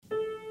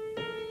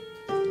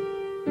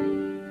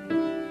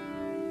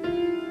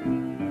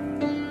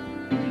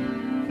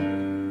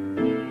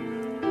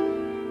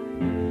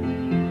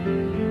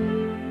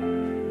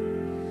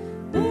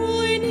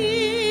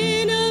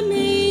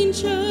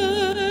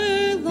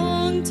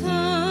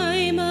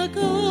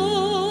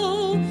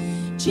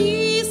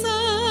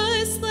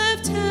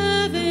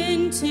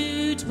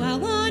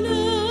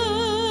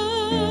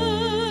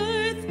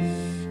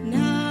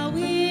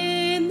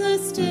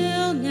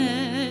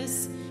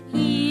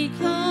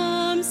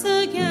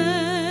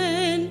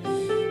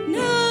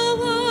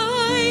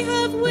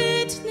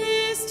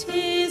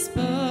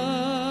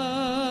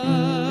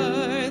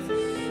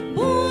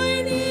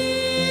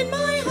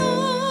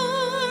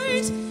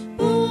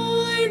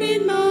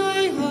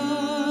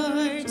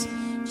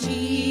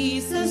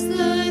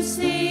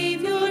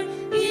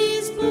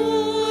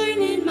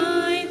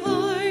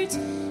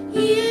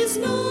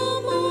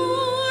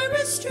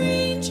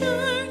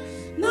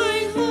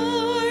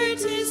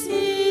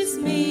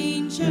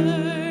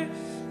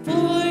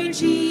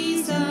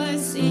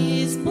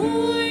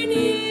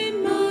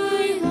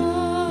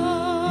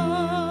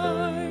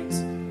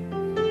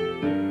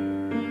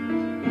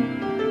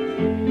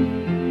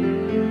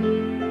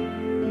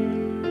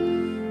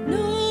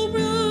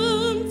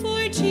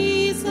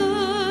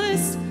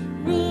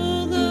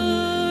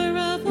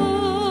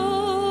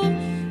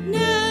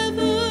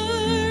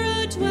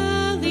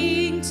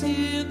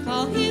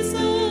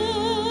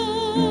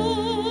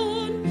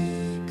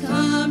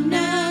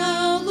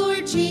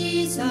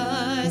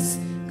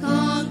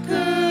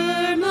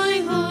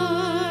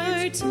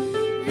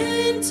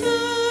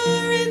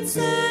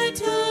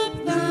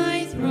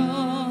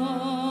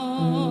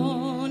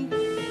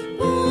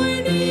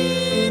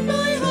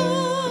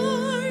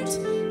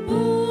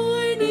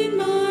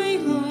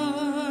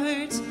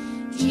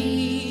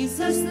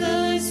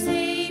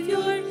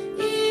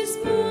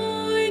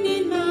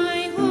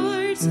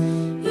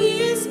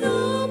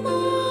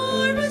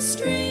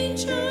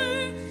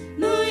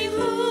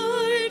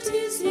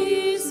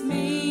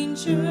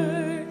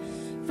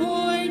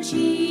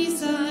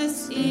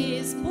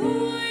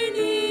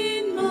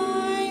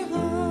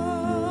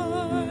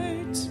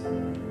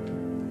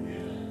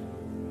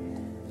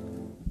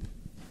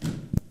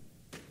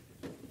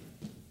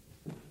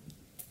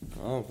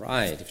All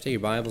right. If you take your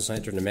Bibles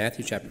and turn to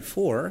Matthew chapter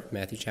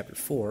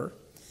 4.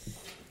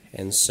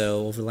 And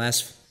so over the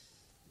last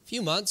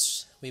few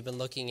months, we've been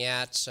looking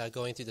at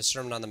going through the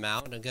Sermon on the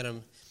Mount. I'm going to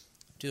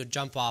do a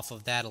jump off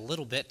of that a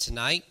little bit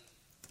tonight.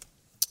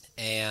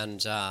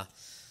 And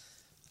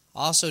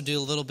also do a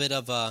little bit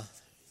of a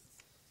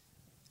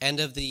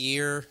end of the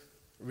year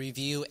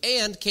review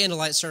and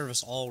candlelight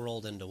service all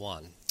rolled into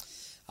one.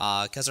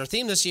 Because our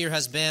theme this year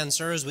has been,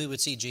 Sirs, we would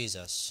see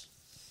Jesus.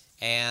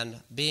 And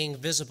being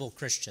visible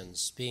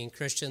Christians, being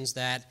Christians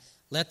that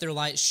let their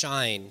light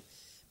shine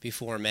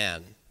before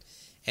men.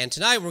 And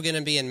tonight we're going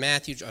to be in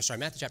Matthew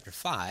chapter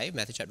 5.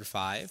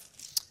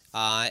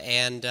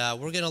 And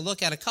we're going to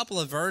look at a couple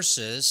of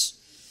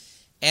verses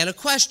and a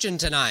question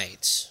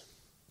tonight.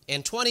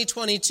 In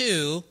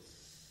 2022,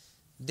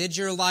 did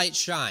your light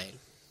shine?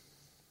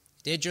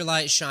 Did your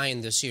light shine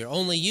this year?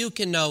 Only you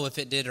can know if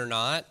it did or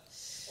not.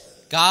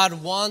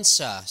 God wants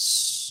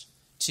us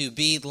to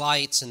be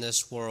lights in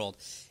this world.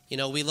 You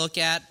know, we look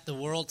at the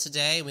world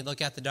today, we look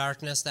at the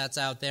darkness that's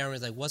out there, and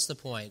we're like, what's the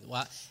point?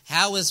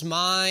 How is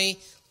my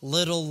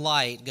little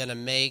light going to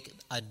make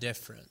a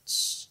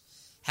difference?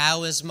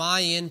 How is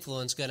my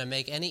influence going to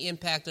make any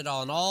impact at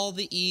all? And all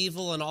the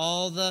evil and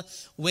all the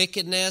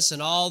wickedness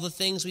and all the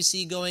things we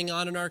see going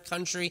on in our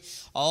country,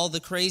 all the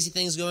crazy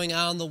things going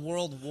on in the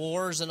world,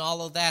 wars and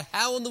all of that,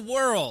 how in the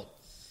world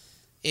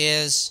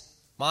is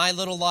my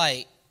little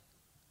light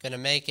going to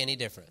make any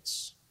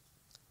difference?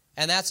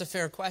 And that's a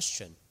fair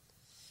question.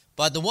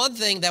 But the one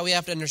thing that we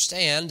have to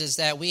understand is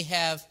that we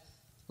have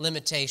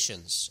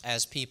limitations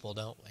as people,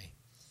 don't we?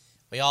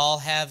 We all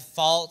have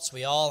faults,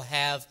 we all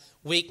have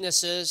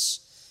weaknesses,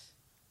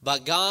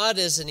 but God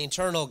is an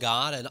eternal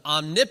God, an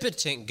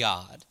omnipotent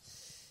God,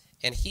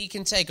 and He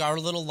can take our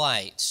little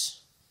light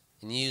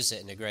and use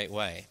it in a great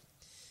way.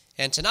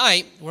 And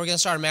tonight, we're going to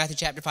start in Matthew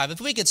chapter 5.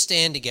 If we could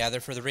stand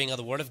together for the reading of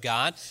the Word of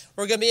God.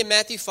 We're going to be in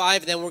Matthew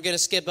 5, and then we're going to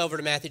skip over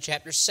to Matthew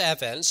chapter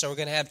 7. So we're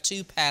going to have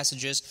two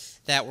passages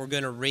that we're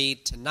going to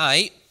read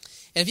tonight.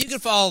 And if you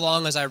could follow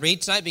along as I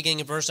read tonight, beginning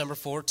in verse number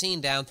 14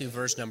 down through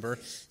verse number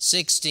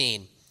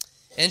 16.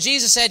 And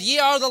Jesus said, Ye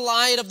are the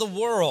light of the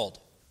world.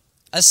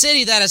 A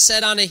city that is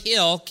set on a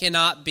hill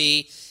cannot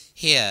be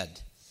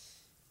hid.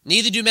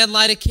 Neither do men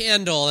light a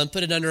candle and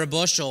put it under a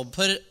bushel,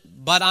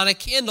 but on a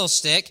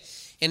candlestick,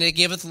 and it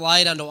giveth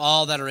light unto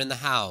all that are in the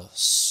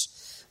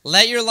house.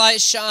 Let your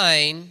light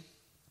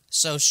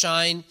so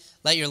shine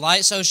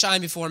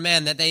before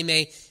men, that they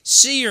may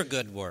see your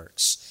good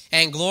works,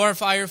 and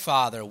glorify your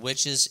Father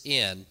which is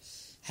in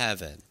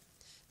heaven.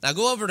 Now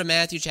go over to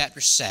Matthew chapter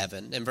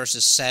 7, and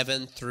verses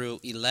 7 through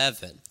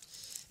 11.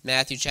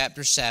 Matthew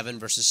chapter 7,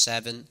 verses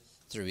 7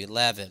 through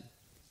 11.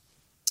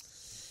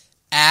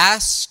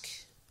 Ask,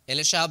 and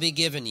it shall be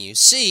given you.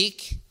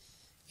 Seek,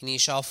 and ye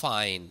shall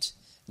find.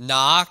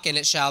 Knock, and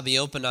it shall be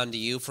opened unto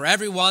you. For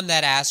every one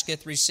that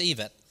asketh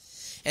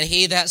receiveth, and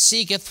he that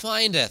seeketh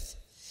findeth,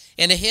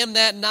 and to him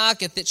that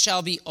knocketh it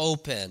shall be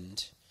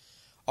opened.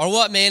 Or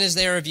what man is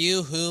there of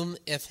you whom,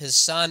 if his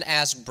son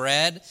ask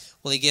bread,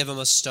 will he give him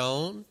a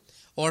stone?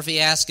 Or if he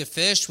ask a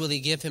fish, will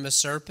he give him a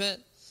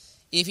serpent?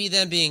 If ye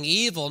then, being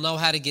evil, know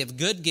how to give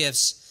good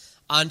gifts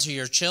unto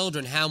your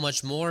children, how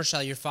much more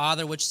shall your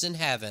Father which is in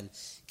heaven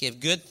give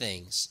good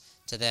things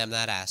to them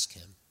that ask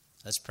him?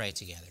 Let's pray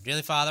together.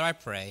 Dearly Father, I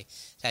pray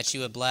that you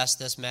would bless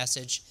this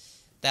message,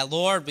 that,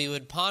 Lord, we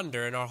would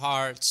ponder in our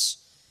hearts,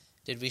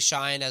 did we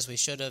shine as we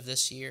should have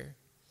this year?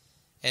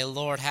 And,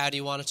 Lord, how do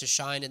you want us to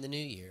shine in the new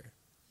year?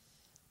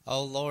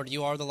 Oh, Lord,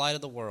 you are the light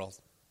of the world,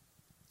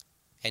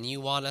 and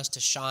you want us to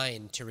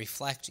shine, to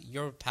reflect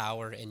your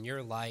power and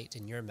your light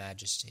and your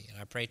majesty.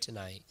 And I pray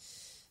tonight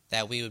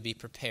that we would be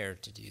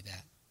prepared to do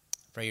that.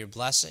 Pray your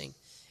blessing,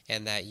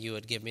 and that you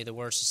would give me the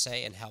words to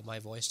say and help my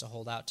voice to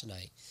hold out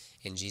tonight.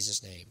 In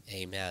Jesus' name,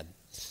 amen.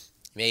 You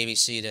may be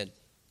seated.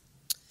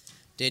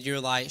 Did your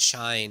light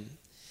shine?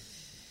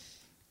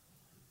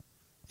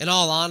 In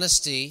all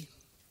honesty,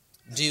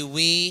 do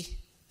we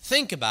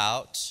think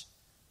about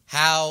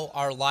how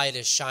our light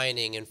is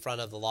shining in front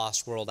of the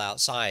lost world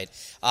outside?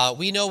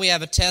 We know we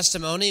have a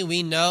testimony.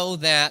 We know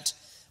that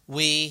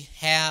we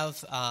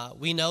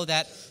know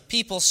that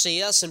people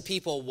see us and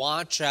people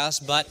watch us,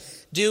 but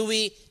do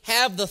we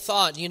have the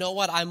thought, you know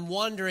what, I'm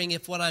wondering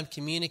if what I'm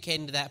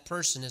communicating to that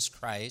person is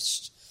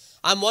Christ.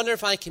 I'm wondering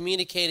if I'm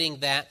communicating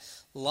that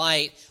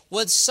light.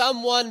 Would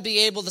someone be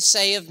able to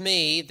say of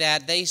me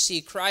that they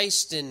see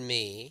Christ in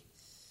me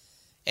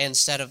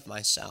instead of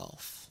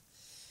myself?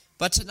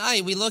 But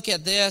tonight we look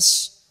at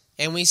this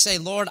and we say,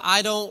 Lord,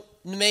 I don't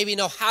maybe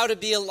know how to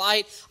be a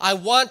light. I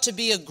want to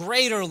be a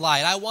greater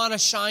light. I want to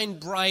shine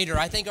brighter.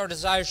 I think our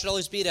desire should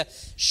always be to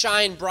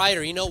shine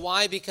brighter. You know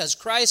why? Because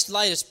Christ's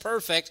light is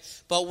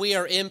perfect, but we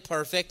are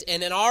imperfect.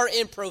 And in our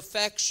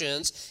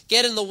imperfections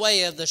get in the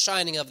way of the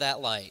shining of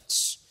that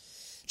light.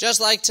 Just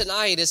like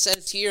tonight, it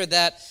says here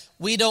that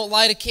we don't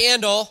light a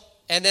candle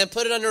and then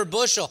put it under a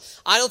bushel.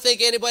 I don't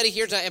think anybody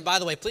here tonight, and by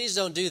the way, please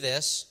don't do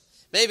this.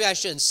 Maybe I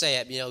shouldn't say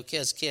it,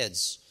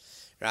 kids.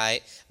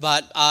 Right?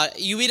 But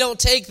we don't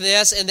take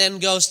this and then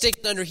go stick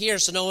it under here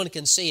so no one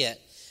can see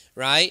it.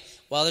 right?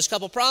 Well, there's a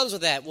couple problems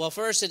with that. Well,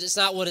 first, it's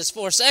not what it's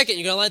for. Second,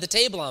 you're going to light the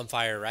table on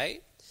fire,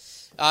 right?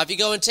 If you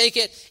go and take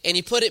it and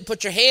you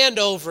put your hand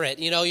over it,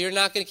 you're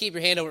not going to keep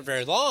your hand over it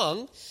very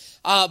long.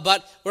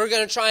 But we're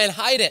going to try and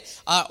hide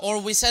it.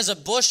 Or we says a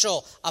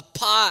bushel, a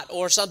pot,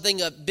 or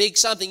something, a big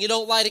something. You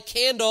don't light a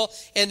candle,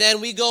 and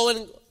then we go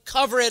and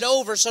cover it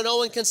over so no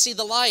one can see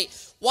the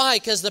light. Why?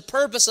 Because the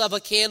purpose of a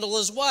candle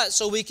is what?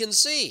 So we can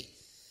see.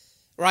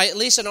 Right? At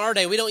least in our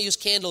day, we don't use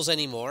candles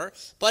anymore.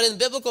 But in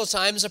biblical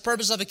times, the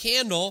purpose of a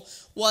candle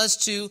was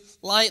to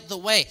light the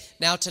way.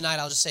 Now tonight,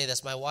 I'll just say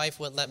this. My wife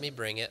wouldn't let me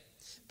bring it.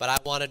 But I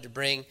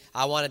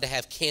wanted to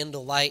have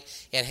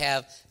candlelight and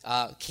have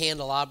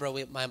candelabra.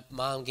 My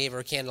mom gave her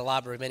a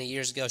candelabra many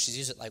years ago. She's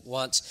used it like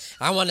once.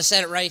 I wanted to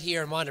set it right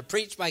here and wanted to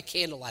preach by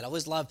candlelight. I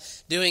always love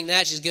doing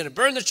that. She's going to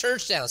burn the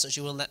church down, so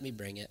she wouldn't let me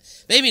bring it.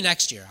 Maybe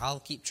next year. I'll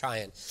keep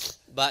trying.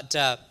 But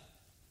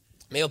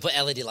maybe we'll put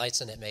LED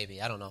lights in it,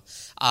 maybe. I don't know.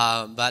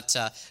 But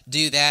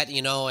do that,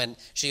 and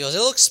she goes, it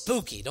looks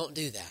spooky. Don't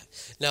do that.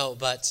 No,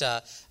 but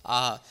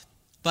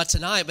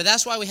tonight,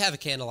 that's why we have a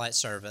candlelight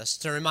service,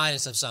 to remind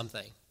us of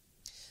something.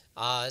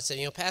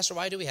 Pastor,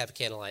 why do we have a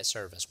candlelight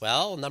service?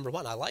 Well, number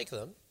one, I like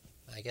them.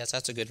 I guess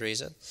that's a good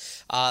reason.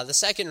 The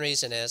second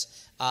reason is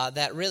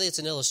that really it's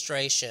an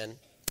illustration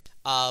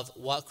of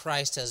what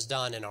Christ has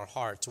done in our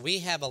hearts. We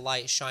have a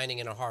light shining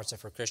in our hearts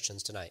if we're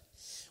Christians tonight.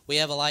 We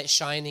have a light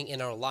shining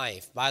in our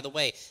life. By the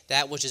way,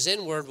 that which is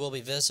inward will be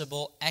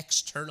visible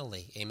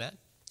externally. Amen?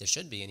 It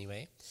should be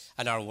anyway.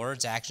 And our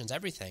words, actions,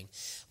 everything.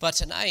 But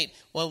tonight,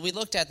 when we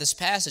looked at this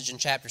passage in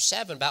chapter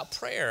 7 about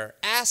prayer,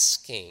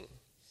 asking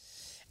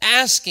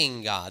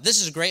God.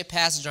 This is a great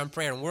passage on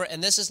prayer,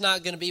 and this is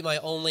not going to be my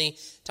only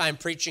time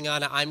preaching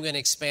on it. I'm going to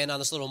expand on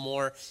this a little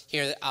more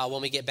here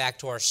when we get back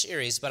to our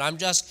series, but I'm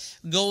just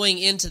going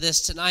into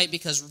this tonight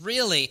because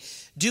really,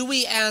 do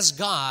we ask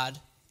God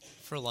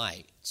for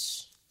light?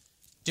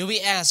 Do we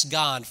ask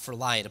God for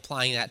light?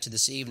 Applying that to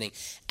this evening.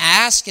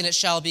 Ask, and it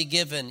shall be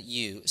given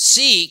you.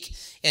 Seek,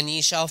 and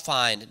ye shall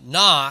find.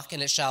 Knock,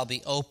 and it shall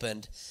be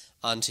opened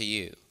unto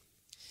you.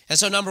 And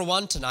so number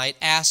one tonight,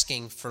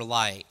 asking for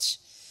light.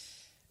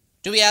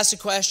 Do we ask the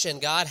question,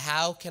 God,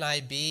 how can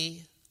I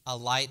be a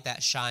light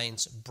that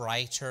shines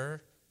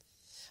brighter?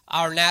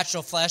 Our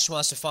natural flesh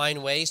wants to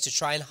find ways to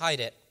try and hide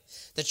it,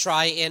 to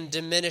try and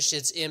diminish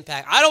its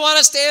impact. I don't want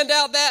to stand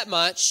out that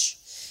much.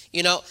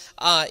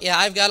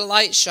 I've got a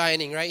light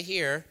shining right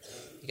here.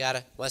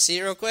 Want to see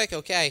it real quick?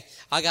 Okay.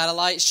 I got a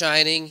light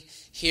shining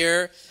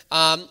here.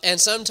 And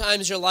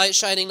sometimes your light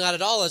shining not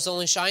at all. It's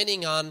only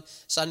shining on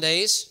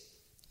Sundays.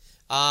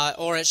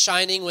 Or it's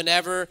shining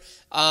whenever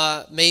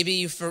maybe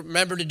you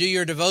remember to do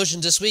your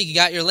devotions this week. You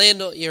got your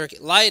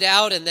light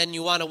out, and then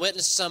you want to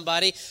witness to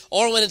somebody.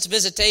 Or when it's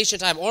visitation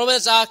time. Or when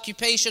it's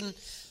Operation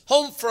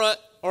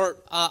Homefront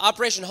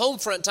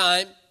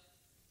time.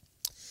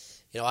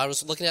 I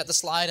was looking at the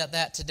slide of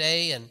that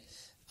today and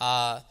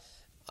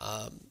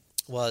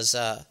was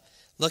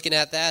looking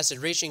at that. I said,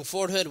 reaching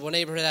Fort Hood, one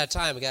neighborhood at a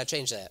time. We got to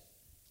change that.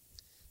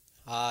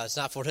 It's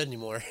not Fort Hood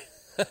anymore.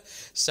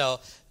 So,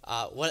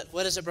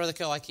 what is it, Brother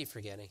Co? I keep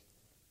forgetting.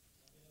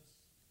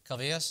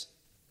 Cavillas?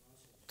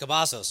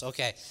 Cabazos.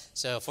 Okay.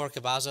 So, Fort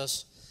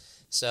Cabazos.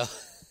 So,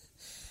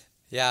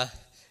 yeah.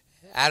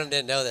 Adam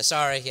didn't know this.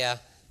 Sorry, yeah.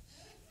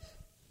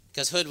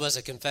 Because Hood was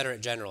a Confederate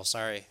general.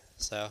 Sorry.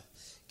 So,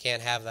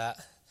 can't have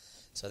that.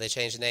 So they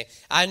changed the name.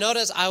 I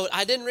noticed,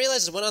 I didn't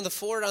realize it went on the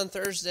Fort on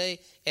Thursday,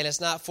 and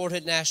it's not Fort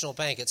Hood National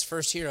Bank. It's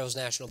First Heroes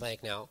National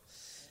Bank now.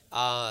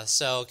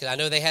 Because I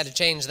know they had to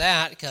change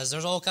that, because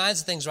there's all kinds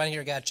of things right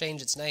here got to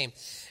change its name.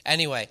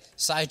 Anyway,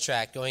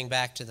 sidetrack, going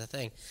back to the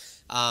thing.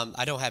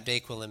 I don't have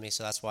Dayquil in me,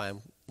 so that's why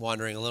I'm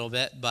wandering a little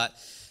bit. But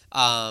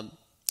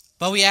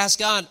we ask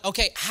God,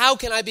 okay, how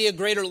can I be a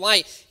greater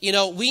light?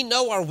 We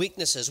know our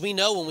weaknesses. We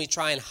know when we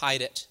try and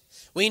hide it.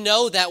 We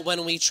know that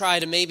when we try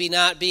to maybe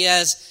not be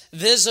as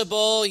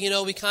visible,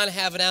 we kind of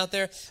have it out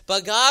there.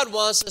 But God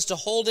wants us to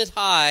hold it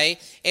high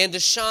and to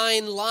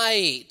shine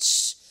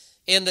light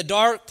in the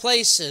dark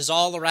places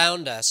all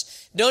around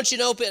us. Don't you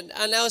know,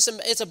 now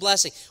it's a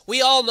blessing.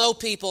 We all know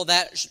people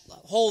that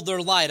hold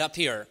their light up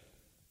here.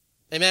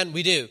 Amen?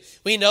 We do.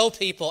 We know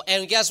people,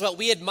 and guess what?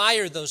 We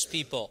admire those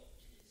people.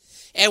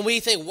 And we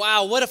think,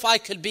 wow, what if I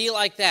could be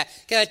like that?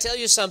 Can I tell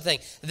you something?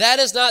 That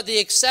is not the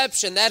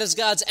exception. That is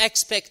God's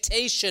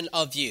expectation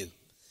of you.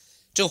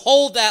 To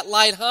hold that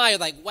light high,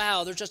 like,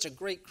 wow, they're just a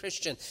great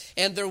Christian,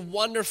 and they're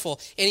wonderful.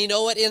 And you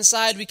know what?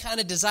 Inside, we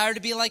kind of desire to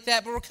be like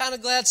that, but we're kind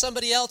of glad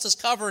somebody else is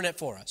covering it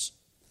for us.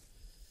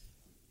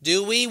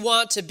 Do we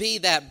want to be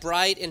that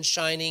bright and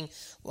shining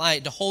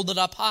light, to hold it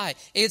up high?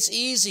 It's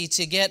easy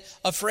to get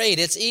afraid.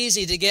 It's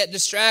easy to get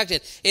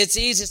distracted. It's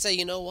easy to say,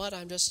 you know what?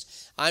 I'm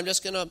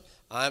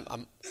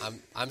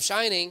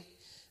shining.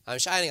 I'm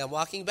shining. I'm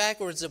walking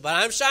backwards, but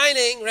I'm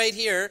shining right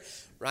here.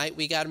 Right?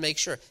 We got to make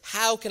sure.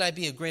 How can I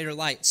be a greater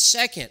light?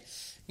 Second,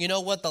 you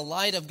know what? The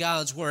light of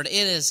God's word. It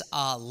is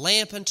a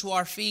lamp unto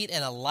our feet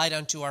and a light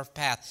unto our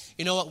path.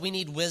 You know what? We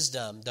need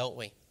wisdom, don't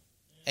we?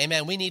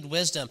 Amen. We need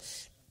wisdom.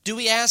 Do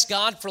we ask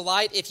God for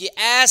light? If you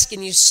ask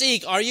and you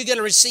seek, are you going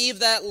to receive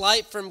that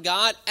light from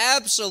God?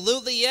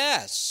 Absolutely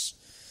yes.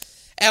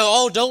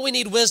 And don't we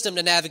need wisdom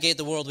to navigate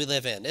the world we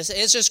live in?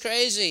 It's just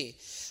crazy.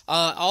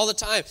 All the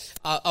time.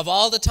 Of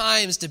all the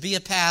times to be a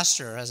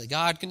pastor, I said,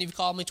 God, couldn't you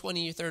call me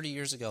 20 or 30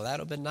 years ago? That would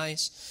have been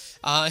nice.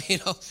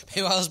 Maybe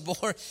I was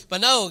born.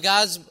 But no,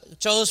 God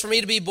chose for me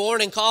to be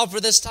born and called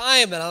for this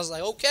time. And I was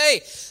like,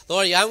 okay,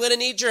 Lord, I'm going to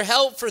need your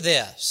help for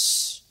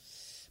this.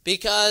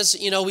 Because,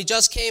 we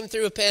just came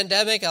through a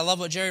pandemic. I love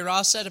what Jerry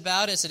Ross said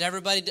about it. He said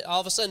everybody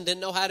all of a sudden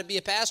didn't know how to be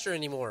a pastor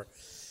anymore.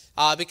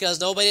 Because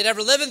nobody had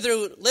ever lived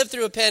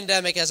through a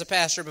pandemic as a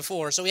pastor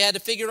before. So we had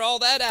to figure all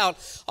that out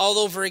all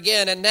over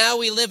again. And now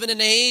we live in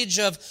an age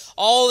of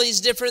all these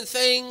different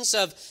things,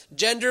 of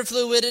gender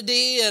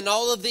fluidity and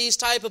all of these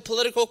type of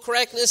political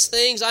correctness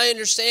things. I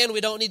understand we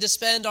don't need to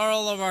spend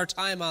all of our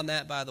time on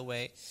that, by the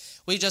way.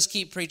 We just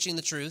keep preaching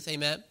the truth,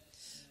 amen?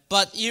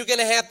 But you're going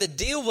to have to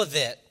deal with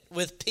it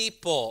with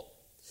people.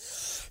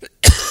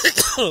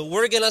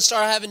 We're going to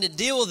start having to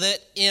deal with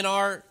it in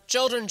our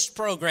children's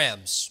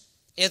programs.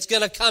 It's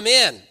going to come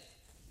in.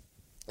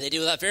 They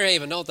deal with that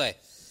Fairhaven, don't they?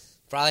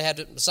 Probably have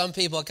to, some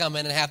people come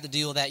in and have to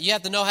deal with that. You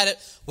have to know how to,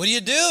 what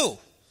do?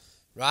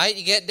 Right?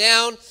 You get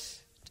down.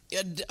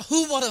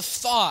 Who would have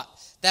thought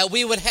that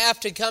we would have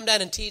to come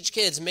down and teach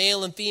kids,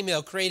 male and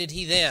female, created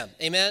he, them?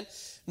 Amen?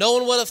 No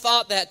one would have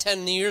thought that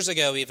 10 years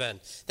ago even,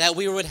 that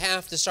we would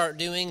have to start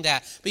doing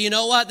that. But you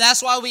know what?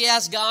 That's why we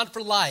ask God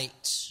for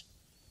light.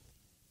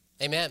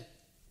 Amen.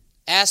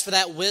 Ask for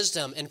that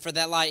wisdom and for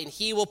that light, and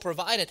he will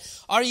provide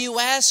it. Are you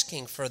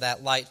asking for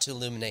that light to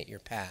illuminate your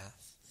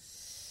path?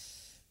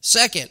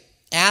 Second,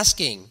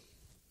 asking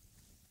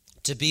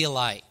to be a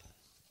light.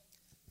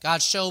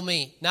 God, show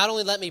me, not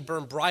only let me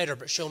burn brighter,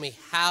 but show me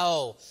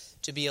how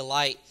to be a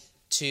light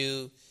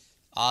to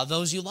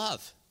those you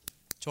love,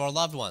 to our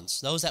loved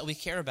ones, those that we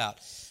care about.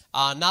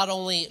 Not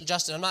only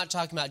just, I'm not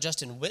talking about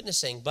just in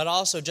witnessing, but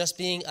also just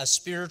being a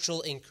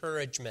spiritual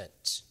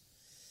encouragement.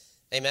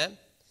 Amen?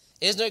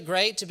 Isn't it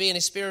great to be in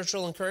a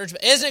spiritual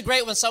encouragement? Isn't it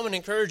great when someone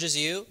encourages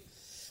you?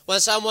 When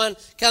someone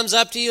comes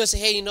up to you and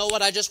says, hey, you know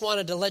what? I just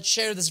wanted to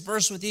share this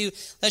verse with you.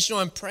 Let you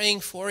know I'm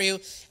praying for you.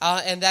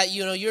 And that,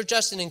 you're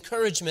just an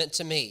encouragement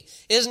to me.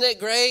 Isn't it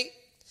great?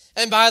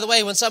 And by the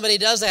way, when somebody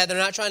does that, they're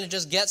not trying to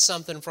just get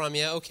something from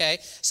you, okay?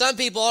 Some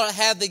people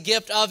have the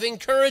gift of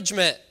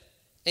encouragement.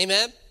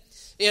 Amen?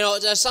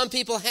 Some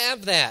people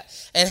have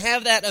that and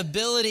have that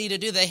ability to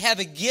do. They have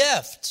a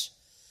gift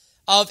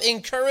of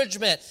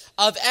encouragement,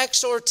 of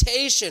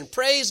exhortation.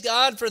 Praise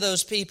God for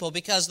those people,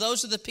 because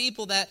those are the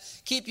people that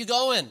keep you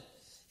going.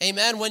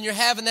 Amen. When you're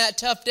having that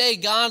tough day,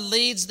 God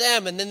leads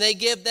them, and then they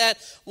give that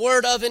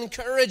word of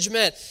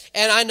encouragement.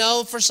 And I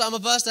know for some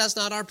of us, that's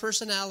not our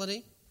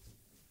personality.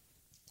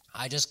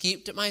 I just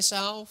keep to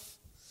myself,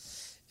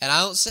 and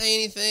I don't say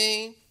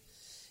anything.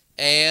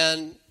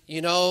 And,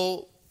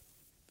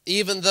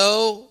 even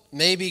though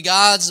maybe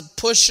God's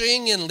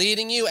pushing and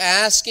leading you,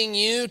 asking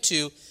you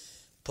to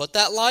put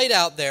that light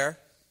out there,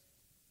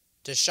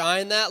 to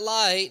shine that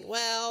light,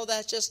 well,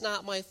 that's just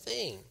not my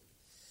thing.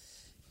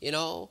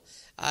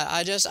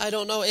 I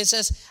don't know. It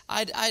says,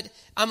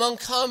 I'm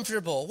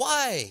uncomfortable.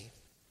 Why?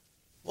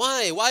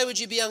 Why would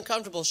you be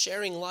uncomfortable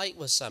sharing light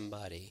with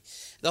somebody?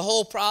 The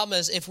whole problem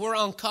is, if we're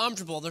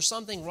uncomfortable, there's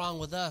something wrong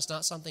with us,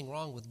 not something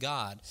wrong with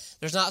God.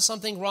 There's not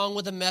something wrong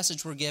with the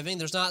message we're giving.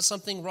 There's not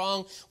something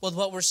wrong with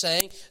what we're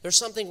saying. There's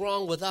something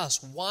wrong with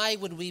us. Why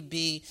would we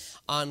be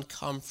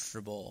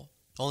uncomfortable?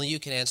 Only you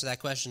can answer that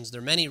question.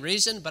 There are many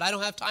reasons, but I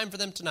don't have time for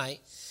them tonight.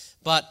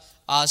 But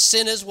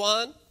sin is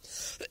one.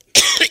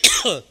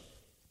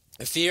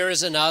 Fear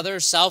is another.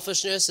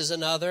 Selfishness is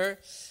another.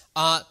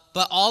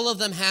 But all of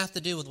them have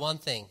to do with one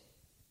thing.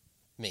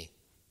 Me.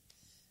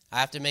 I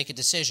have to make a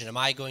decision. Am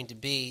I going to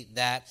be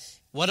that?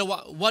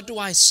 What do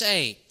I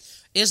say?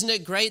 Isn't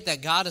it great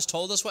that God has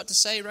told us what to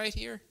say right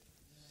here?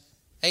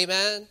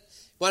 Amen.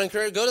 Want to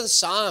encourage? Go to the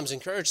Psalms.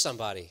 Encourage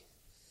somebody.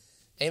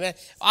 Amen.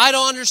 I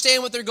don't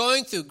understand what they're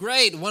going through.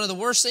 Great. One of the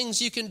worst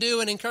things you can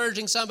do in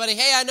encouraging somebody,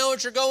 hey, I know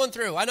what you're going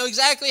through. I know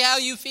exactly how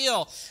you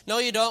feel. No,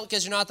 you don't,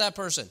 because you're not that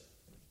person.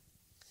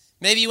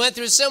 Maybe you went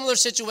through a similar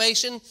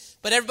situation,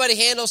 but everybody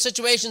handles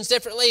situations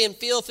differently and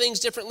feel things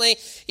differently.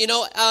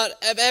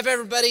 Have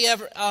everybody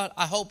ever,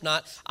 I hope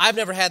not, I've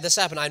never had this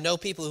happen, I know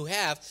people who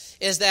have,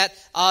 is that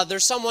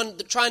there's someone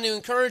trying to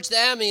encourage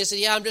them, and you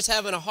say, yeah, I'm just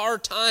having a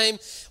hard time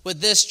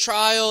with this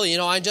trial,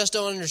 I just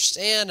don't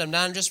understand,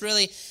 I'm just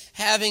really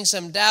having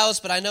some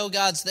doubts, but I know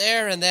God's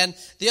there. And then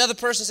the other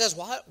person says,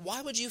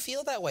 why would you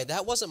feel that way?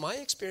 That wasn't my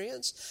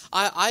experience.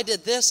 I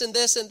did this and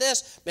this and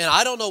this. Man,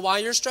 I don't know why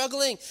you're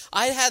struggling.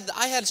 I had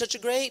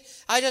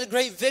a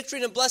great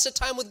victory and a blessed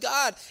time with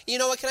God. You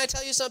know what? Can I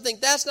tell you something?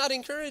 That's not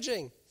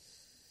encouraging.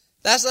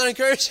 That's not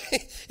encouraging.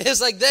 It's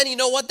like, then you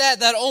know what?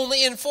 That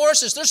only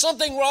enforces there's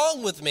something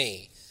wrong with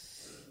me.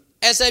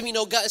 Instead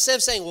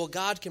of saying, well,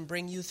 God can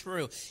bring you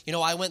through.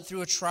 I went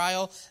through a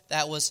trial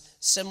that was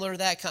similar to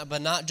that,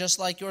 but not just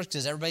like yours,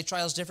 because everybody's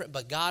trial is different,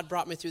 but God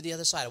brought me through the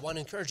other side. I want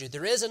to encourage you.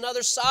 There is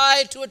another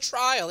side to a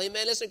trial.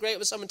 Amen. Isn't it great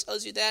when someone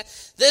tells you that?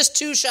 This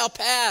too shall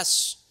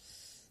pass.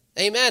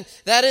 Amen.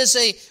 That is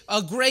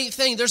a great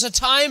thing. There's a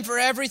time for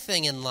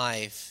everything in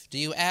life. Do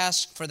you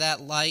ask for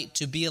that light,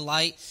 to be a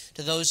light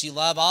to those you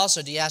love?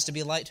 Also, do you ask to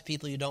be a light to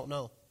people you don't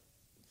know?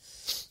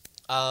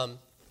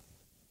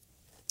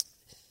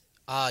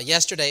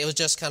 Yesterday, it was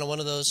just kind of one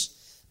of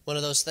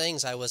those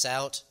things. I was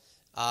out.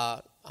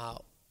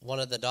 One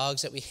of the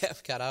dogs that we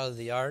have got out of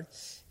the yard,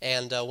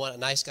 and a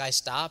nice guy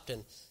stopped,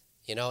 and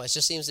it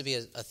just seems to be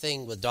a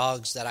thing with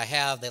dogs that I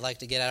have. They like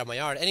to get out of my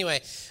yard.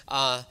 Anyway,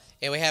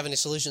 and we have any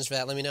solutions for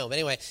that, let me know. But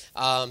anyway,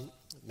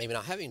 maybe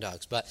not having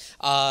dogs, but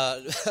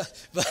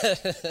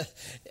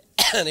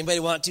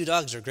anybody want 2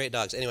 dogs? They're great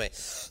dogs. Anyway,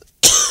 so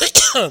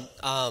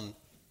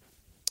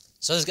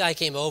this guy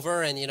came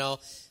over, and he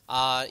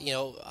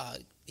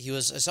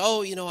was, it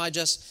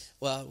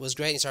was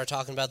great. He started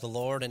talking about the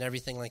Lord and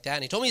everything like that,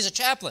 and he told me he's a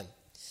chaplain.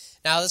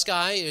 Now, this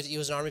guy, he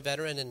was an Army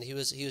veteran, and he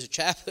was a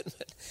chaplain,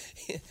 but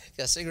he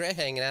got a cigarette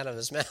hanging out of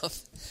his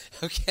mouth.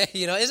 Okay,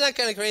 isn't that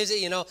kind of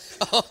crazy?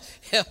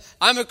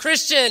 I'm a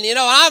Christian,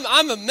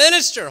 I'm a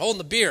minister, holding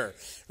the beer,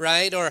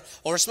 right?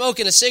 Or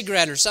smoking a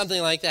cigarette or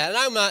something like that. And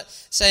I'm not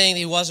saying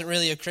he wasn't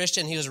really a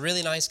Christian. He was a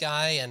really nice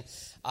guy, and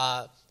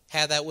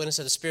had that witness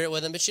of the Spirit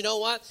with him. But you know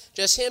what?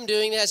 Just him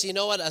doing this, you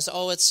know what? I said,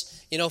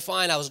 it's,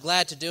 fine. I was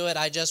glad to do it.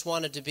 I just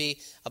wanted to be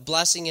a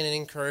blessing and an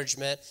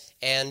encouragement,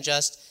 and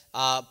just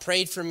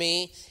prayed for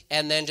me,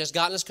 and then just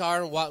got in his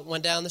car and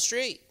went down the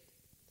street.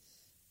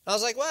 I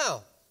was like,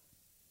 wow,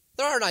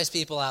 there are nice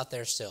people out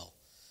there still.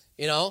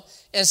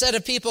 Instead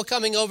of people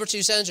coming over to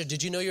you saying,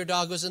 did you know your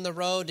dog was in the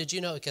road? Did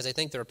you know? Because they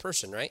think they're a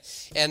person, right?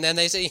 And then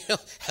they say,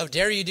 how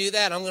dare you do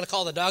that? I'm going to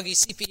call the doggy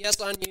CPS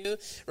on you,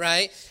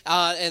 right?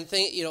 And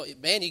think,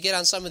 man, you get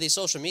on some of these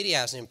social media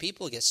apps and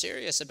people get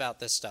serious about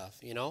this stuff,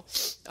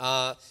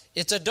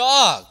 It's a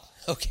dog,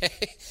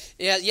 okay?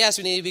 Yeah, yes,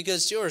 we need to be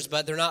good stewards,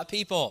 but they're not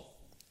people.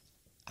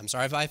 I'm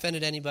sorry if I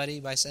offended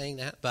anybody by saying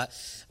that,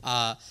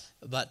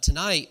 but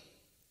tonight,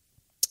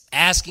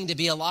 asking to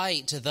be a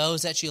light to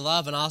those that you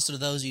love and also to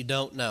those you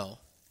don't know.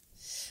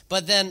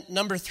 But then,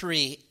 number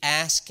 3,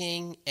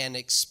 asking and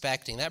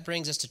expecting. That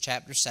brings us to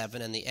chapter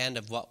 7 and the end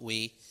of what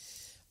we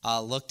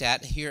looked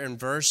at here in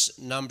verse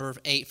number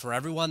 8. For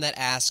everyone that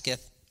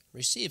asketh,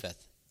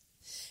 receiveth.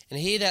 And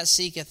he that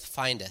seeketh,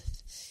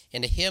 findeth.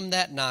 And to him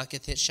that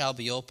knocketh, it shall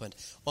be opened.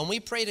 When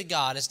we pray to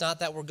God, it's not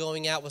that we're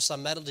going out with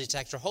some metal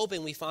detector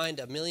hoping we find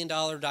 $1 million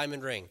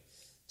diamond ring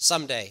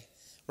someday.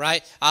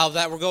 Right?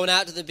 That we're going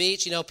out to the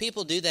beach.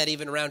 People do that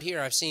even around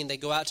here. I've seen they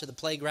go out to the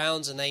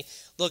playgrounds and they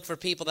look for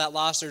people that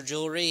lost their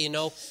jewelry.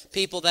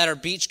 People that are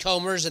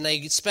beachcombers, and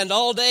they spend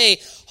all day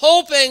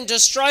hoping to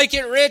strike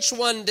it rich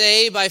one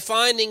day by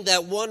finding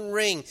that one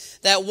ring,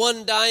 that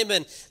one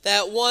diamond,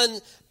 that one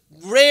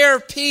rare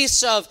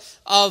piece of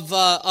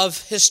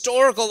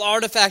historical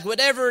artifact,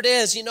 whatever it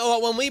is. You know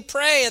what? When we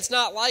pray, it's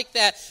not like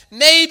that.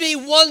 Maybe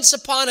once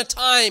upon a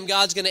time,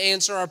 God's going to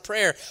answer our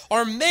prayer.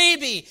 Or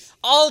maybe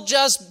I'll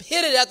just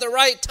hit it at the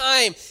right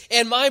time,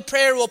 and my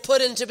prayer will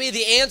put into be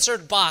the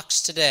answered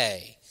box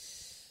today.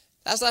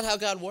 That's not how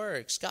God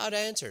works. God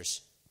answers.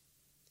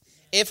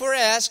 If we're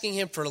asking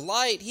Him for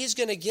light, He's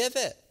going to give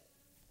it.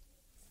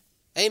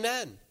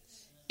 Amen.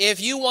 If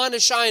you want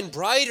to shine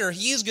brighter,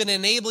 He's going to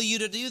enable you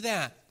to do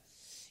that.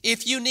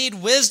 If you need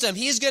wisdom,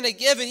 He's going to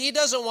give it. He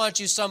doesn't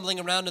want you stumbling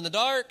around in the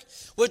dark.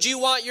 Would you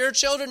want your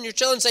children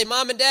say,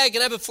 Mom and Dad,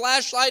 can I have a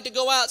flashlight to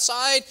go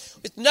outside?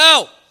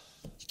 No,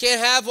 you can't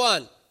have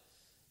one.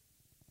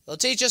 They'll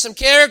teach you some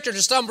character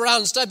to stumble around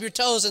and stub your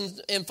toes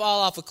and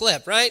fall off a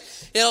cliff, right?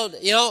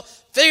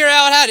 Figure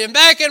out how to. And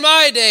back in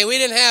my day, we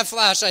didn't have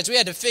flashlights. We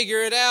had to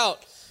figure it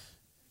out.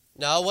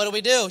 No, what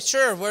do?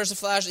 Sure, where's the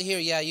flashlight? Here,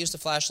 yeah, use the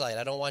flashlight.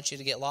 I don't want you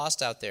to get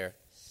lost out there.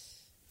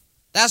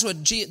 That's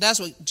what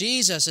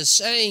Jesus is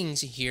saying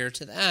here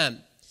to them.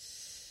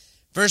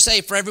 Verse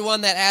 8, for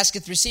everyone that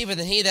asketh receiveth,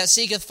 and he that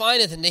seeketh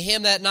findeth, and to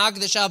him that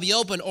knocketh it shall be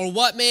opened. Or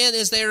what man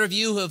is there of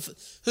you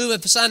who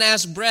if a son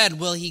ask bread,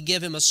 will he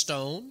give him a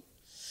stone?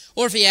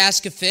 Or if he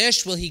ask a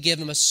fish, will he give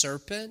him a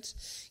serpent?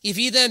 If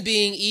ye then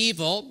being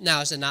evil,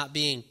 now it's not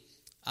being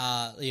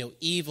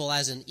evil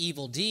as in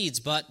evil deeds,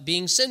 but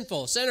being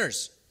sinful,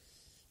 sinners,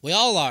 we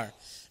all are,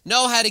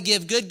 know how to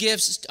give good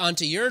gifts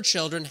unto your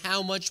children,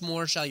 how much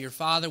more shall your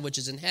Father which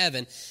is in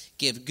heaven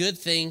give good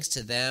things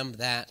to them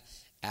that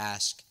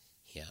ask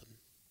Him?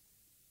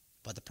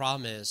 But the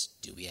problem is,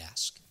 do we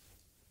ask?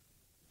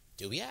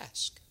 Do we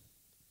ask?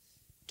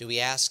 Do we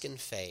ask in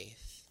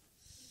faith?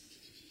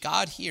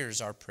 God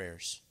hears our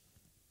prayers.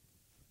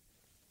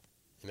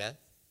 Amen?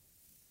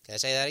 Can I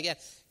say that again?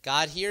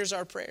 God hears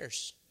our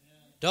prayers.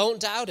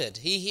 Don't doubt it.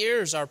 He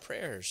hears our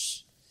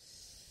prayers.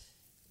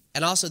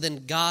 And also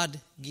then God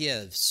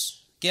gives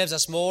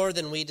us more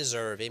than we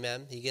deserve.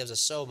 Amen? He gives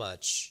us so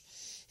much.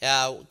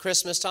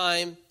 Christmas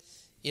time,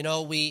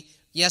 we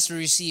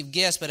receive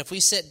gifts, but if we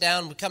sit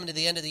down, we come to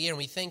the end of the year and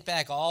we think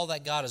back all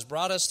that God has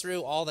brought us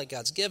through, all that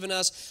God's given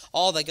us,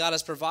 all that God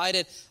has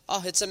provided,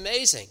 it's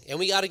amazing. And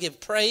we got to give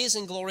praise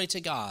and glory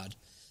to God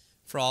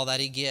for all that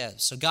He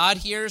gives. So God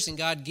hears and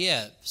God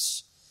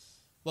gives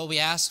what we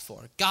ask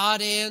for.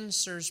 God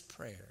answers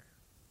prayer.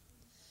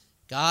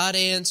 God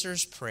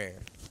answers prayer.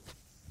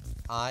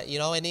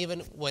 And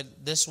even with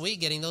this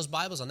week, getting those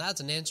Bibles on, that's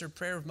an answered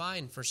prayer of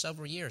mine for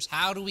several years.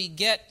 How do we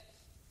get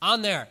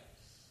on there?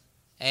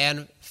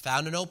 And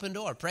found an open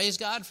door. Praise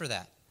God for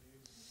that.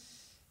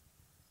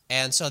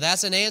 And so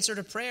that's an answer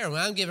to prayer. When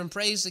I'm giving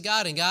praise to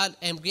God,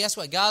 and guess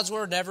what? God's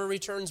word never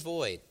returns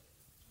void.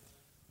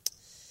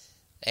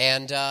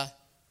 And I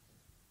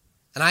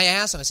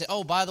asked him, I said,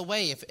 oh, by the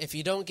way, if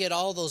you don't get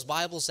all those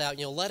Bibles out,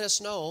 let us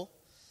know,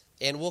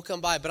 and we'll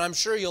come by. But I'm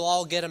sure you'll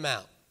all get them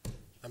out.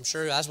 I'm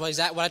sure that's what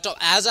I told.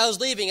 As I was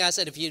leaving, I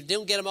said, if you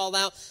didn't get them all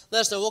out,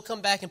 let us know. We'll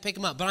come back and pick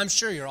them up. But I'm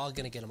sure you're all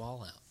going to get them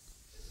all out.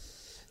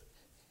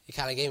 He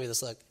kind of gave me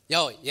this look.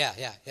 Oh, yeah.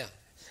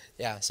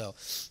 So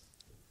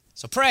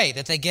pray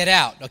that they get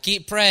out. Now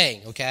keep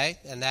praying, okay?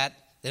 And that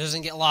it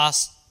doesn't get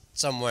lost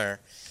somewhere.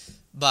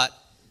 But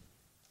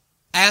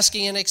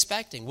asking and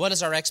expecting. What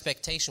is our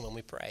expectation when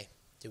we pray?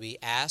 Do we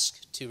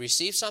ask to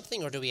receive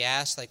something, or do we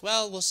ask like,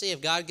 well, we'll see.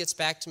 If God gets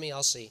back to me,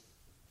 I'll see.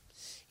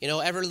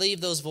 Ever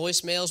leave those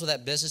voicemails with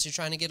that business you're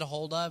trying to get a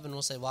hold of, and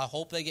we'll say, well, I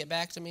hope they get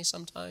back to me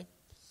sometime.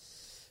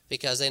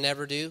 Because they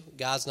never do.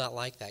 God's not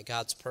like that.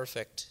 God's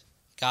perfect.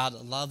 God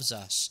loves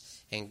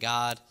us, and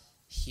God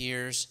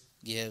hears,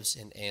 gives,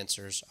 and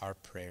answers our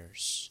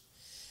prayers.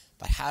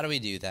 But how do we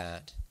do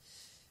that?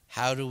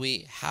 How do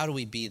we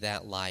be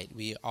that light?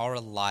 We are a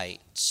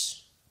light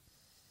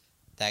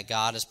that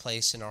God has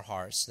placed in our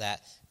hearts,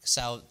 that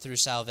through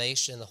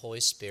salvation and the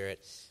Holy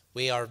Spirit,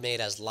 we are made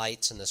as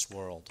lights in this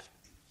world.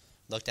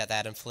 Looked at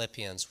that in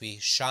Philippians. We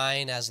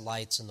shine as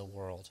lights in the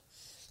world.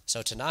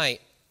 So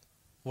tonight,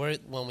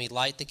 when we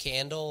light the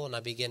candle and I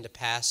begin to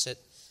pass it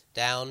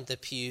down the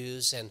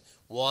pews and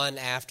one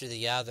after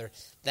the other,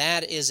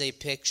 that is a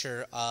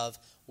picture of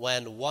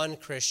when one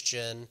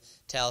Christian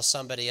tells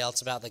somebody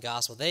else about the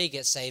gospel, they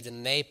get saved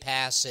and they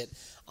pass it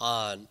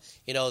on.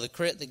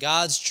 The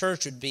God's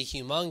church would be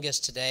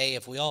humongous today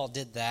if we all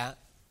did that.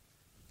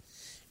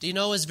 Do you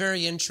know it's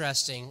very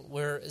interesting?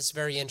 It's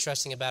very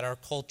interesting about our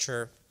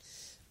culture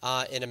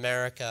in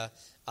America.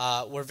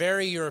 We're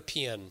very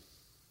European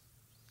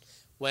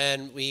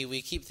when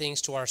we keep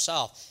things to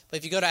ourselves. But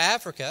if you go to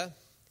Africa,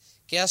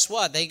 guess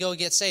what? They go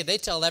get saved. They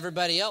tell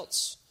everybody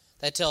else.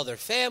 They tell their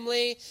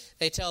family.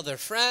 They tell their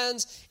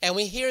friends. And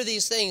we hear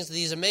these things,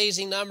 these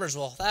amazing numbers.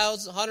 Well,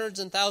 hundreds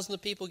and thousands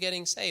of people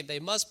getting saved.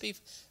 They must be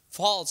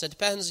false. It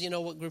depends,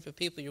 what group of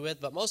people you're with.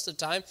 But most of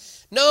the time,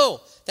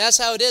 no. That's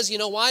how it is. You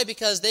know why?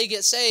 Because they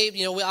get saved.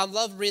 I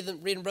love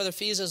reading Brother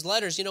Fiza's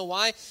letters. You know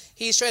why?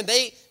 He's trying.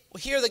 They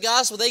hear the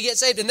gospel, they get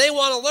saved, and they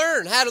want to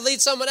learn how to lead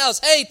someone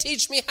else. Hey,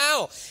 teach me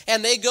how.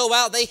 And they go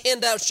out, they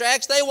hand out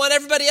tracts. They want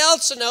everybody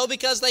else to know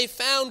because they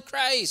found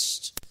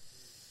Christ.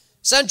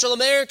 Central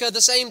America,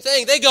 the same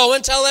thing. They go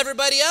and tell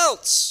everybody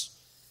else.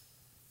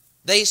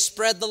 They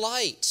spread the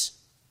light.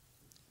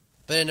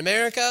 But in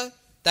America,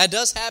 that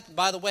does happen.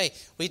 By the way,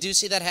 we do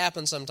see that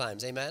happen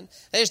sometimes. Amen?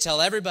 They just tell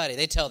everybody.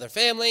 They tell their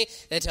family.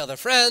 They tell their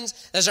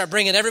friends. They start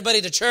bringing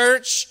everybody to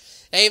church.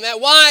 Amen.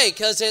 Why?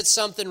 Because it's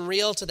something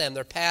real to them.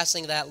 They're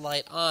passing that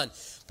light on.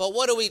 But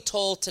what are we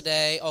told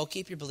today? Oh,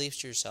 keep your beliefs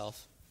to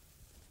yourself.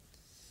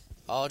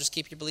 Oh, just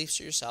keep your beliefs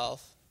to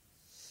yourself.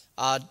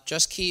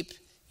 Just keep,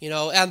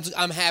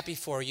 I'm happy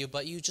for you,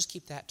 but you just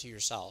keep that to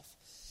yourself.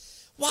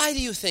 Why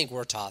do you think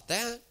we're taught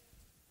that?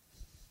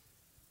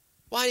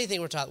 Why do you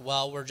think we're taught,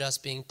 well, we're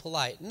just being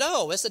polite?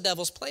 No, it's the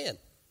devil's plan.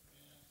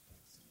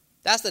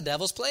 That's the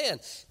devil's plan,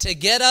 to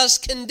get us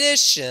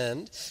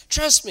conditioned.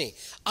 Trust me,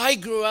 I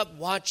grew up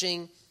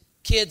watching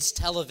kids'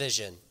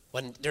 television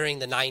during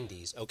the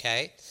 90s,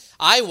 okay?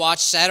 I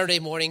watched Saturday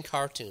morning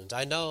cartoons.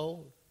 I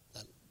know,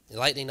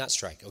 lightning not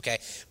strike, okay?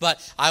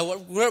 But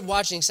we're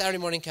watching Saturday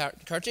morning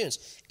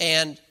cartoons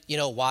and,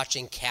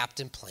 watching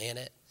Captain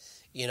Planet,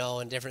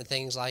 and different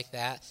things like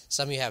that.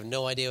 Some of you have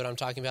no idea what I'm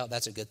talking about.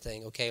 That's a good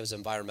thing, okay? It was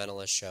an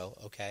environmentalist show,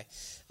 okay?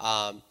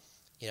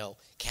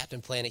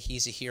 Captain Planet,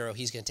 he's a hero.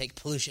 He's going to take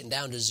pollution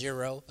down to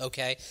zero,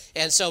 okay?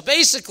 And so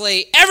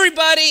basically,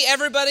 everybody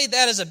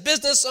that is a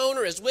business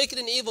owner is wicked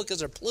and evil because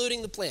they're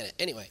polluting the planet.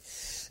 Anyway,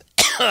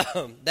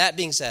 that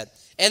being said,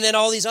 and then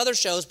all these other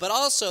shows, but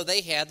also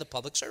they had the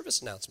public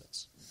service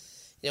announcements.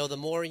 The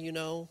more you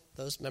know,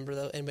 remember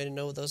those? Anybody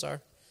know what those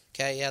are?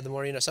 Okay, yeah, the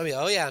more you know. Some of you,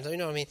 oh yeah, you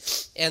know what I mean?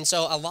 And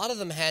so a lot of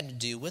them had to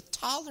do with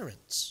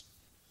tolerance.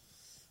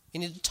 You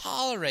need to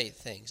tolerate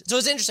things. So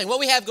it's interesting. What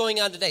we have going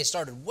on today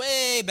started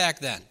way back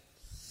then.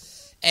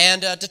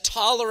 And to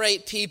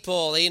tolerate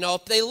people,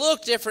 if they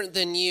look different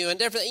than you and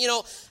different,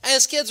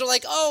 as kids are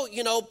like,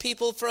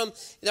 people from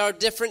our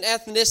different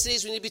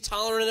ethnicities, we need to be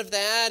tolerant of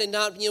that and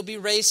not, be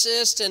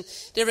racist and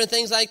different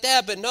things like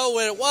that. But no,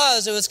 what it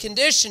was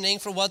conditioning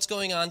for what's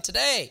going on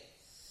today.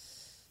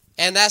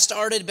 And that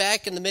started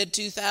back in the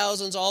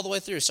mid-2000s all the way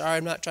through. Sorry,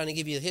 I'm not trying to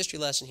give you a history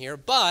lesson here.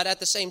 But at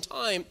the same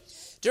time,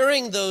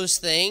 during those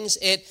things,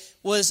 it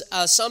was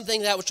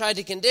something that was tried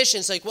to condition.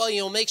 It's like,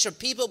 make sure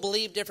people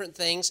believe different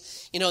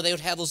things. They would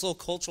have those little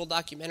cultural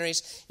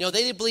documentaries.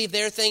 They believe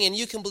their thing and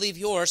you can believe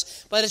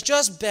yours. But it's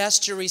just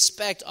best to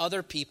respect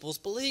other people's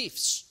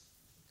beliefs.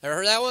 Ever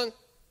heard that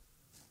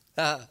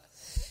one?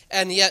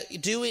 And yet,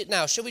 do it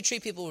now. Should we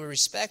treat people with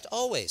respect?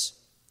 Always.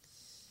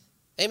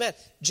 Amen.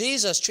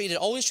 Jesus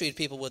always treated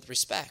people with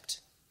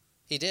respect.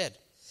 He did.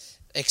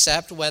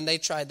 Except when they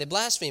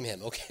blaspheme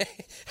him, okay?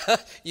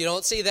 You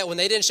don't see that when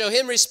they didn't show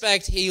him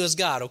respect, he was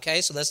God,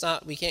 okay? So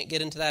we can't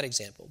get into that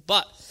example.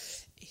 But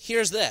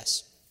here's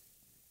this.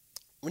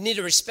 We need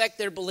to respect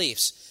their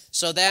beliefs.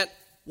 So that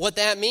what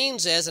that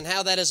means is, and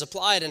how that is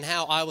applied and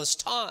how I was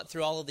taught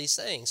through all of these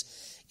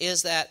things,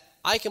 is that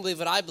I can believe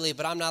what I believe,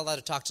 but I'm not allowed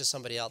to talk to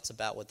somebody else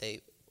about what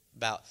they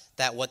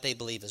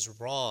believe is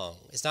wrong.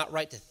 It's not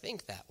right to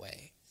think that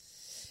way.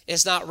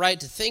 It's not right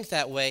to think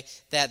that way,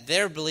 that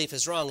their belief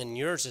is wrong and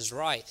yours is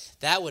right.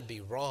 That would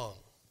be wrong.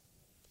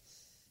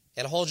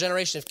 And a whole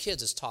generation of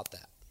kids is taught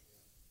that.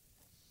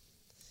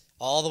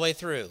 All the way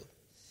through.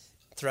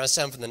 Throughout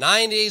some from the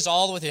 90s,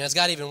 all the way through. And it's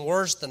got even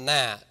worse than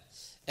that.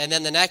 And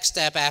then the next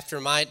step after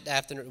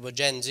with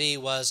Gen Z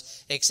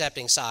was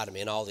accepting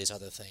sodomy and all these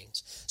other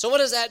things. So what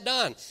has that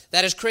done?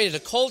 That has created a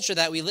culture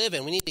that we live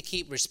in. We need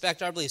to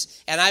respect our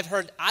beliefs. And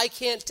I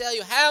can't tell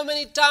you how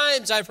many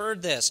times I've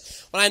heard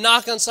this. When I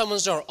knock on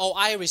someone's door,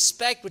 I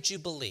respect what you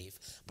believe,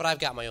 but I've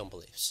got my own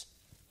beliefs.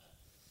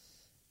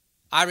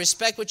 I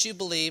respect what you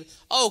believe.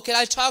 Can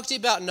I talk to you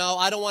about? No,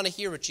 I don't want to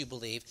hear what you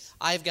believe.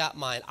 I've got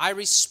mine. I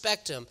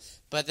respect him,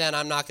 but then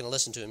I'm not going to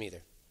listen to him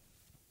either.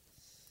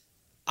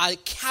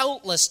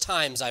 Countless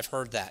times I've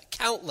heard that.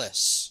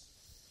 Countless.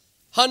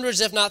 Hundreds,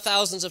 if not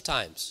thousands of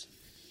times.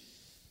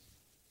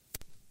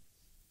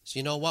 So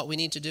you know what we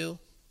need to do?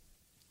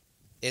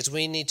 Is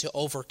we need to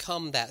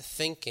overcome that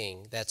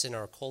thinking that's in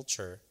our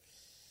culture,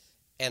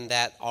 and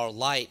that our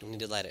light, we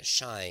need to let it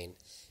shine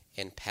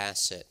and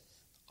pass it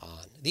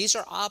on. These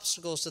are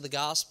obstacles to the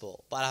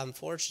gospel, but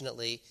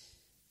unfortunately,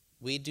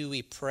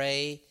 we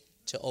pray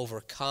to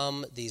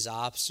overcome these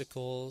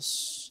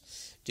obstacles?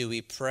 Do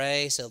we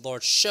pray, say,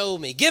 Lord, show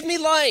me, give me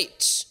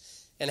light,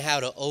 and how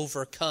to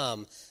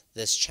overcome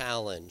this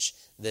challenge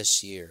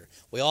this year?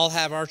 We all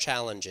have our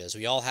challenges.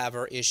 We all have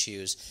our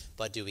issues,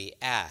 but do we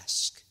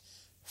ask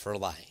for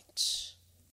light?